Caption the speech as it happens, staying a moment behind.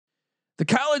The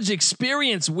college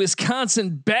experience,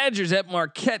 Wisconsin Badgers at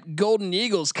Marquette Golden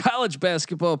Eagles college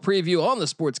basketball preview on the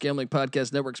Sports Gambling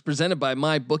Podcast Network is presented by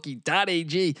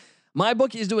MyBookie.ag.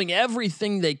 MyBookie is doing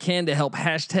everything they can to help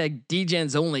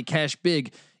 #DGens only cash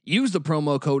big. Use the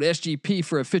promo code SGP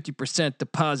for a 50%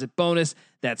 deposit bonus.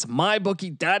 That's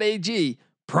MyBookie.ag,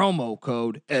 promo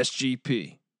code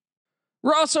SGP.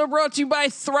 We're also brought to you by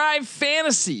Thrive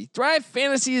Fantasy. Thrive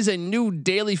Fantasy is a new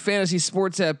daily fantasy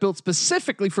sports app built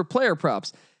specifically for player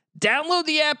props. Download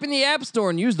the app in the App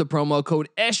Store and use the promo code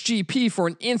SGP for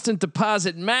an instant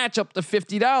deposit match up to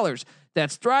 $50.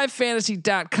 That's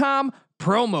thrivefantasy.com,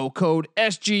 promo code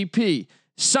SGP.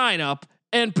 Sign up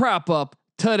and prop up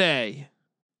today.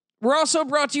 We're also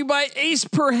brought to you by Ace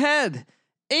Per Head.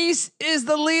 Ace is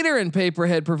the leader in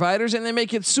pay-per-head providers, and they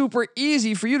make it super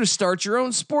easy for you to start your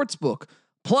own sports book.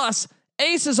 Plus,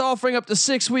 Ace is offering up to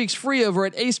 6 weeks free over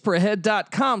at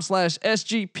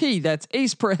aceperhead.com/SGP. That's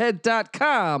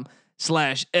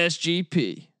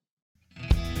aceperhead.com/SGP.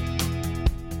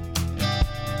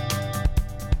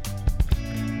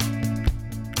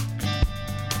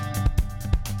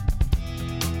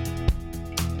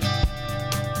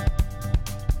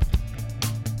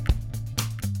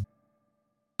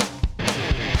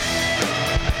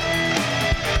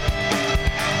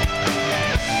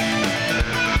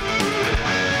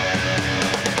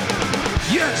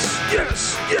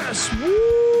 Yes.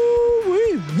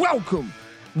 Woo-wee.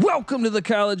 Welcome to the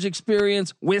college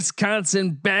experience.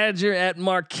 Wisconsin Badger at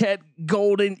Marquette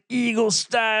Golden Eagle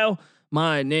style.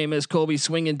 My name is Colby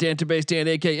Swinging Database Dan,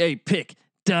 aka Pick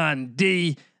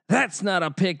Dundee. That's not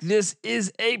a pick. This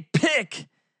is a pick,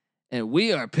 and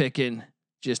we are picking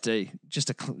just a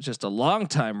long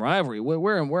time rivalry.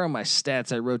 Where are my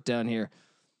stats I wrote down here?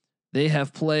 They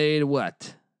have played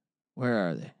what? Where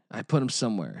are they? I put them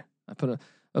somewhere.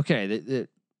 The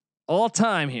all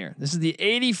time here. This is the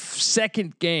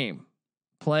 82nd game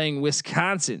playing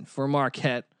Wisconsin for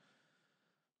Marquette,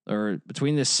 or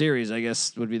between this series, I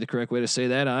guess would be the correct way to say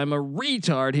that. I'm a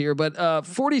retard here, but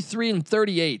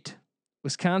 43-38.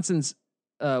 Wisconsin's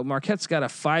Marquette's got a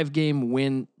 5-game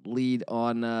win lead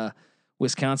on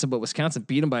Wisconsin, but Wisconsin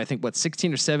beat them by I think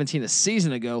 16 or 17 a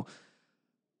season ago.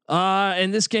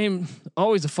 And this game,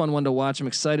 always a fun one to watch. I'm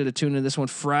excited to tune into this one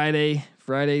Friday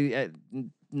at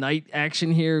night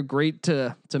action here. Great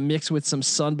to mix with some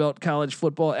Sunbelt college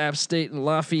football, App State and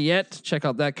Lafayette. Check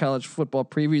out that college football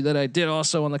preview that I did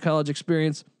also on the college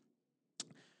experience.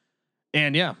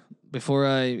 And yeah, before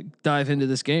I dive into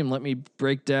this game, let me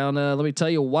break down, let me tell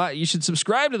you why you should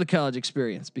subscribe to the college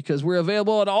experience, because we're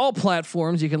available on all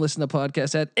platforms. You can listen to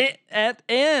podcasts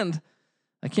and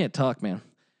I can't talk, man.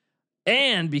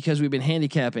 And because we've been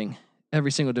handicapping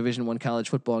every single Division I college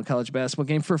football and college basketball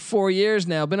game for 4 years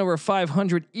now, been over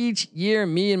 500 each year.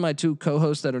 Me and my two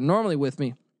co-hosts that are normally with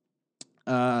me,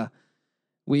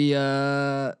 we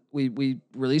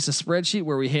release a spreadsheet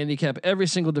where we handicap every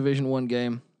single Division I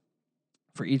game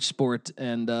for each sport,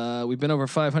 and we've been over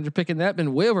 500 picking that.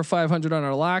 Been way over 500 on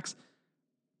our locks.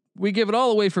 We give it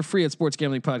all away for free at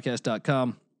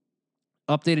sportsgamblingpodcast.com.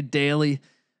 Updated daily.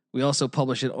 We also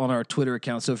publish it on our Twitter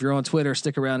account. So if you're on Twitter,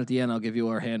 stick around at the end. I'll give you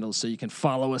our handles so you can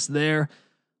follow us there.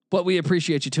 But we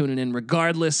appreciate you tuning in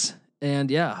regardless. And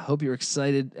yeah, hope you're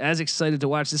as excited to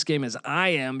watch this game as I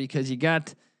am, because you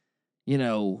got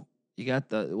the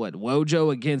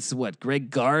Wojo against Greg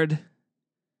Gard.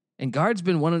 And Gard's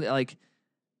been one of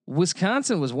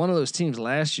Wisconsin was one of those teams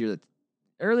last year that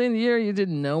early in the year you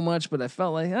didn't know much, but I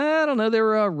felt like, I don't know, they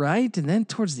were all right. And then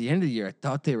towards the end of the year, I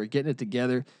thought they were getting it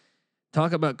together.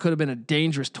 Talk about could have been a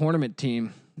dangerous tournament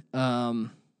team. And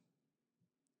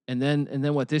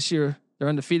then what, this year they're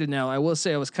undefeated now. I will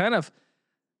say I was kind of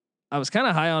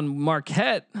high on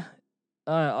Marquette.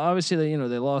 Obviously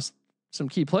they lost some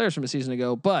key players from a season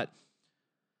ago, but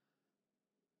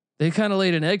they kind of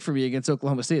laid an egg for me against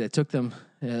Oklahoma State. I took them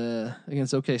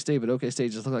against OK State, but OK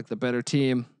State just looked like the better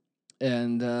team.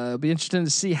 And it'll be interesting to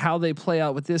see how they play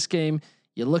out with this game.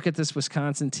 You look at this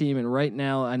Wisconsin team, and right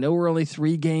now, I know we're only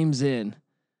 3 games in,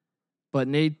 but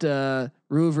Nate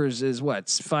Roovers is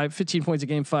 15 points a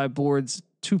game, 5 boards,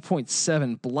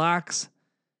 2.7 blocks,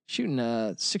 shooting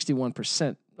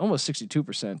 61%, almost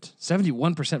 62%,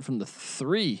 71% from the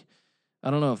 3. I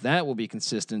don't know if that will be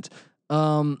consistent.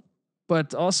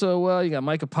 But also you got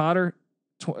Micah Potter,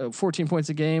 14 points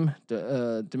a game,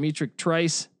 Demetric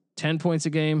Trice, 10 points a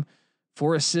game,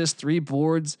 4 assists, 3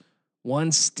 boards,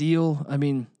 1 steal. I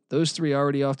mean, those 3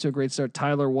 already off to a great start.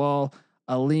 Tyler Wall,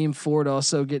 Aleem Ford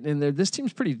also getting in there. This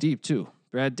team's pretty deep too.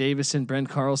 Brad Davison, Brent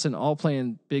Carlson, all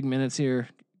playing big minutes here,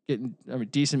 getting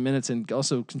decent minutes and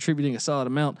also contributing a solid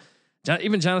amount.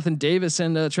 Even Jonathan Davis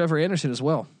and Trevor Anderson as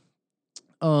well.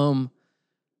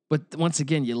 But once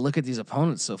again, you look at these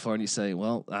opponents so far and you say,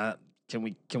 well, can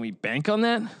we bank on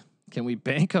that? Can we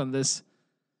bank on this?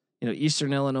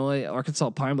 Eastern Illinois,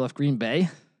 Arkansas, Pine Bluff, Green Bay.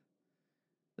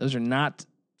 Those are not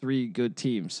three good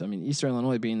teams. I mean, Eastern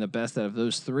Illinois being the best out of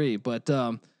those three. But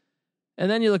and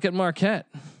then you look at Marquette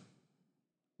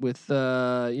with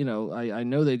I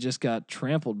know they just got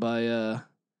trampled by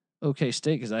OK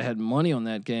State because I had money on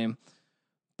that game.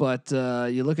 But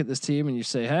you look at this team and you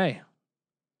say, hey,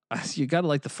 you got to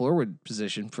like the forward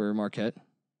position for Marquette.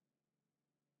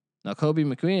 Now, Kobe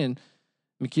McEwen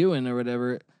or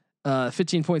whatever,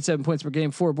 15.7 points per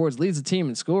game, 4 boards, leads the team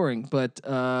in scoring. But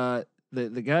the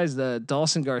guys, the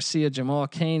Dawson Garcia, Jamal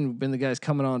Cain, have been the guys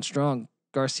coming on strong.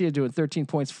 Garcia doing 13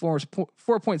 points,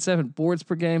 4.7 boards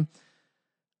per game.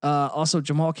 Also,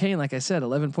 Jamal Cain, like I said,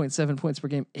 11.7 points per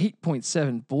game,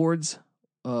 8.7 boards,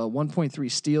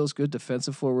 1.3 steals, good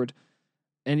defensive forward.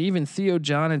 And even Theo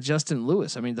John and Justin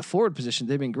Lewis. I mean, the forward position,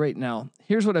 they've been great. Now,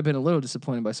 here's what I've been a little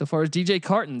disappointed by so far is DJ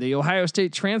Carton, the Ohio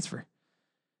State transfer.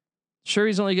 Sure,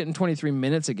 he's only getting 23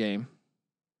 minutes a game.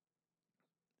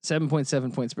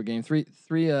 7.7 points per game, three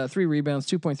rebounds,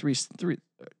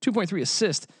 2.3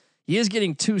 assists. He is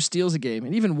getting 2 steals a game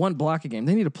and even 1 block a game.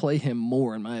 They need to play him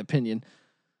more, in my opinion.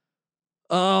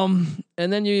 And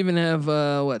then you even have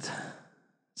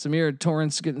Samir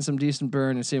Torrance getting some decent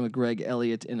burn, and same with Greg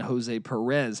Elliott and Jose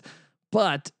Perez.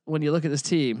 But when you look at this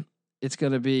team, it's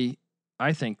going to be,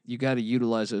 I think you got to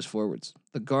utilize those forwards.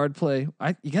 The guard play,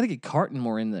 you got to get Carton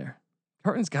more in there.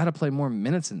 Carton's got to play more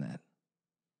minutes in that.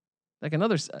 Like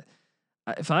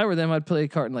if I were them, I'd play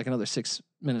Carton like another 6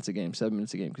 minutes a game, 7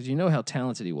 minutes a game, because you know how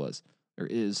talented he was, or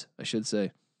is, I should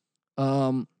say.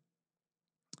 I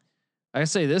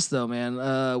say this though,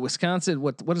 man. Wisconsin,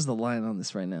 what is the line on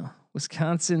this right now?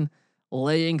 Wisconsin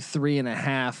laying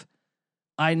 3.5.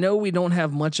 I know we don't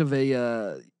have much of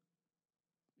a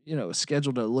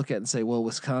schedule to look at and say, well,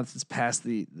 Wisconsin's passed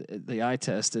the eye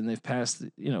test and they've passed.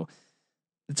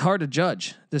 It's hard to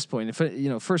judge at this point.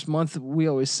 If first month, we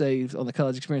always say on the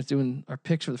college experience, doing our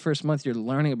picks for the first month, you're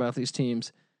learning about these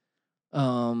teams.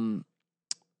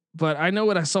 But I know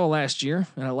what I saw last year,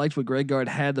 and I liked what Greg Gard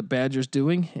had the Badgers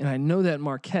doing. And I know that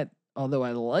Marquette, although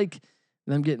I like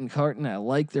them getting Carton, I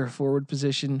like their forward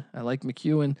position, I like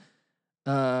McEwen.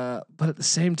 But at the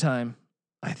same time,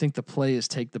 I think the play is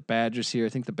take the Badgers here. I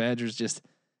think the Badgers just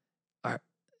are.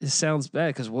 It sounds bad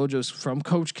because Wojo's from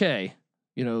Coach K,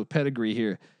 pedigree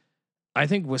here. I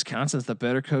think Wisconsin's the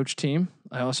better coach team.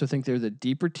 I also think they're the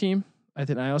deeper team.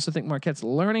 I also think Marquette's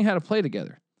learning how to play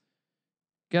together.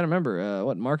 Got to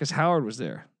remember Marcus Howard was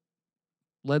there.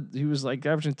 He was like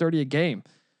averaging 30 a game.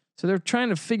 So they're trying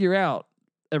to figure out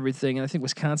everything. And I think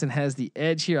Wisconsin has the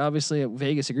edge here. Obviously,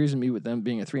 Vegas agrees with me with them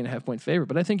being a 3.5 point favorite,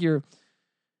 but I think your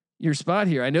spot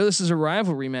here. I know this is a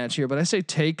rivalry match here, but I say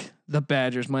take the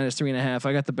Badgers minus 3.5.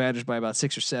 I got the Badgers by about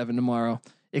 6 or 7 tomorrow.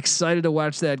 Excited to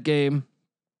watch that game.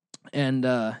 And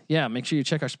make sure you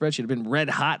check our spreadsheet. I've been red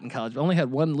hot in college. I've only had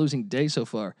one losing day so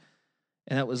far.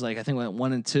 And that was I think went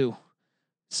 1-2.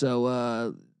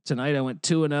 So tonight I went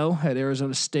 2-0, had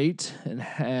Arizona State and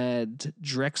had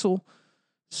Drexel.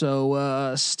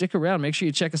 So stick around. Make sure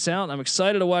you check us out. I'm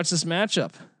excited to watch this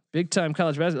matchup. Big time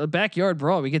college basketball, backyard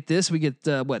brawl. We get this. We get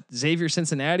Xavier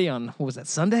Cincinnati on what was that,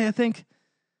 Sunday, I think,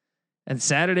 and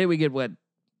Saturday we get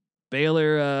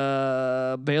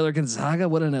Baylor Gonzaga.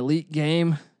 What an elite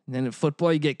game. And then in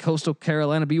football you get Coastal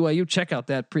Carolina BYU. Check out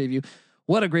that preview.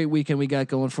 What a great weekend we got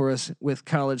going for us with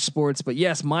college sports. But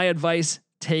yes, my advice: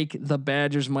 take the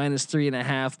Badgers minus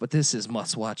 3.5. But this is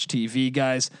must-watch TV,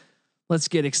 guys. Let's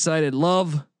get excited.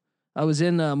 I was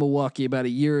in Milwaukee about a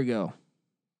year ago.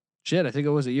 Shit, I think it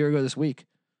was a year ago this week.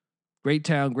 Great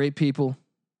town, great people.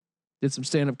 Did some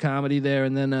stand-up comedy there,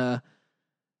 and then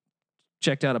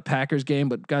checked out a Packers game,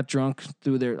 but got drunk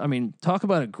through there. I mean, talk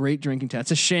about a great drinking town.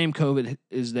 It's a shame COVID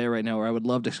is there right now, where I would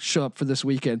love to show up for this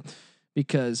weekend,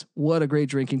 because what a great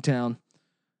drinking town.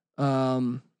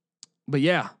 But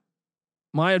yeah,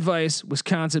 my advice: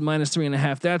 Wisconsin minus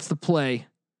 3.5. That's the play.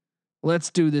 Let's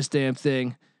do this damn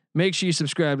thing. Make sure you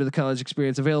subscribe to the College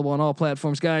Experience, available on all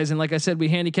platforms, guys. And like I said, we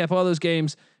handicap all those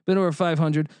games. Been over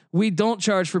 500. We don't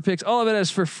charge for picks. All of it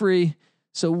is for free.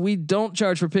 So we don't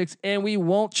charge for picks, and we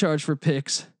won't charge for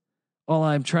picks. All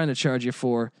I'm trying to charge you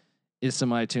for is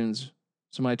some iTunes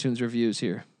reviews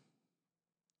here.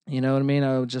 You know what I mean?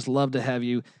 I would just love to have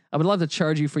you. I would love to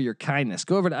charge you for your kindness.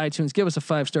 Go over to iTunes, give us a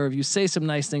 5-star review, say some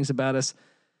nice things about us,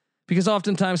 because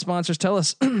oftentimes sponsors tell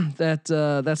us that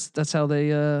that's how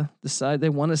they decide they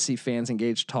want to see fans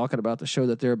engaged, talking about the show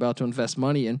that they're about to invest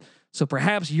money in. So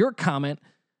perhaps your comment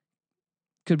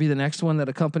could be the next one that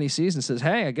a company sees and says,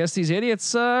 "Hey, I guess these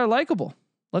idiots are likable.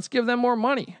 Let's give them more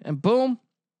money." And boom,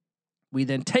 We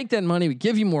then take that money, we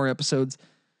give you more episodes,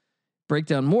 break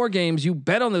down more games. You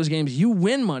bet on those games, you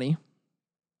win money.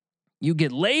 You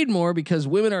get laid more because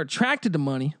women are attracted to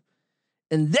money.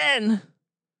 And then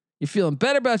you're feeling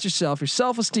better about yourself. Your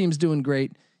self-esteem's doing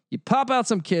great. You pop out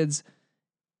some kids.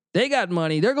 They got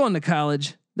money. They're going to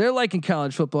college. They're liking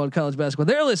college football and college basketball.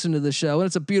 They're listening to the show, and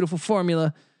it's a beautiful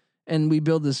formula. And we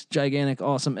build this gigantic,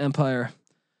 awesome empire.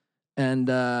 And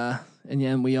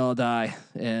we all die.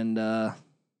 And an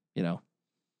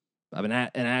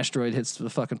asteroid hits the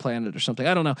fucking planet or something.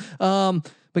 I don't know.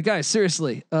 But guys,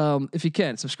 seriously, if you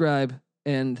can, subscribe.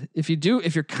 And if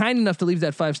you're kind enough to leave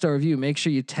that 5-star review, make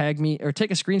sure you tag me or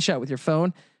take a screenshot with your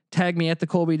phone, tag me at the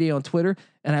Colby D on Twitter,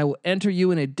 and I will enter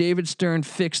you in a David Stern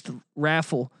fixed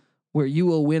raffle where you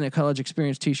will win a college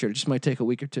experience t-shirt. It just might take a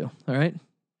week or two. All right.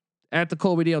 At the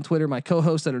Colby D on Twitter, my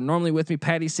co-hosts that are normally with me,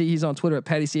 Patty C, he's on Twitter at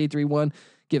PattyC831.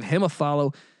 Give him a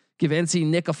follow. Give NC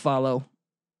Nick a follow.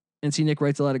 NC Nick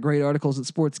writes a lot of great articles at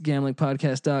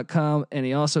sportsgamblingpodcast.com, and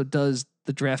he also does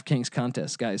the DraftKings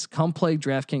contest. Guys, come play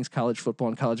DraftKings college football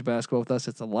and college basketball with us.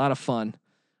 It's a lot of fun.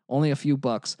 Only a few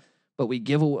bucks, but we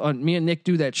give me and Nick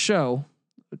do that show.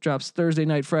 It drops Thursday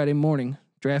night, Friday morning,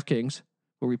 DraftKings,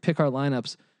 where we pick our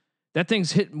lineups. That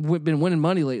thing's been winning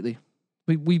money lately.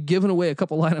 We've given away a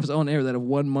couple lineups on air that have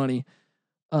won money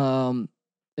in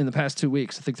the past 2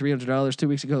 weeks. I think $300 2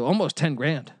 weeks ago, almost 10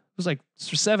 grand. It was like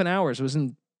for 7 hours. It was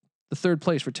in the third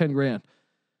place for 10 grand.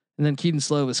 And then Keaton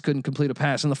Slovis couldn't complete a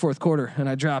pass in the fourth quarter, and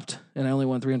I dropped, and I only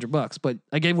won $300. But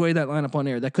I gave away that lineup on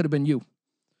air. That could have been you.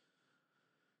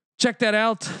 Check that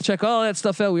out. Check all that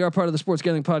stuff out. We are part of the Sports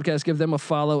Gambling Podcast. Give them a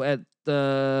follow at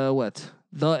the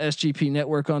SGP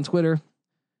Network on Twitter.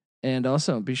 And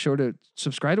also be sure to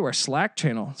subscribe to our Slack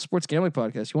channel, Sports Gambling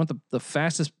Podcast. You want the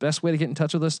fastest, best way to get in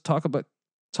touch with us? Talk to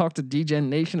DGen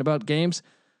Nation about games.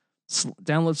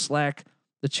 Download Slack,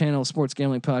 the channel Sports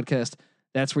Gambling Podcast.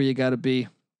 That's where you got to be.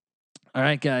 All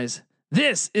right, guys.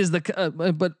 This is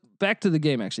but back to the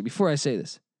game. Actually, before I say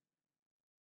this,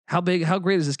 how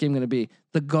great is this game going to be?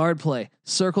 The guard play,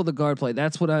 circle the guard play.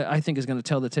 That's what I think is going to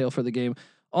tell the tale for the game.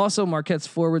 Also, Marquette's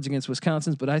forwards against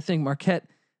Wisconsin's, but I think Marquette,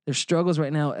 their struggles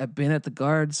right now have been at the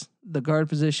guard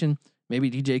position. Maybe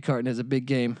DJ Carton has a big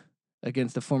game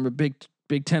against the former Big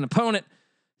Ten opponent.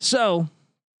 So,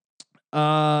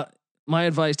 my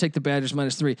advice, take the Badgers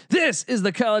 -3. This is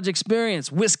the college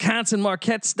experience, Wisconsin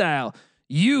Marquette style.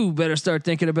 You better start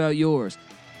thinking about yours.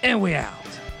 And we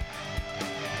out.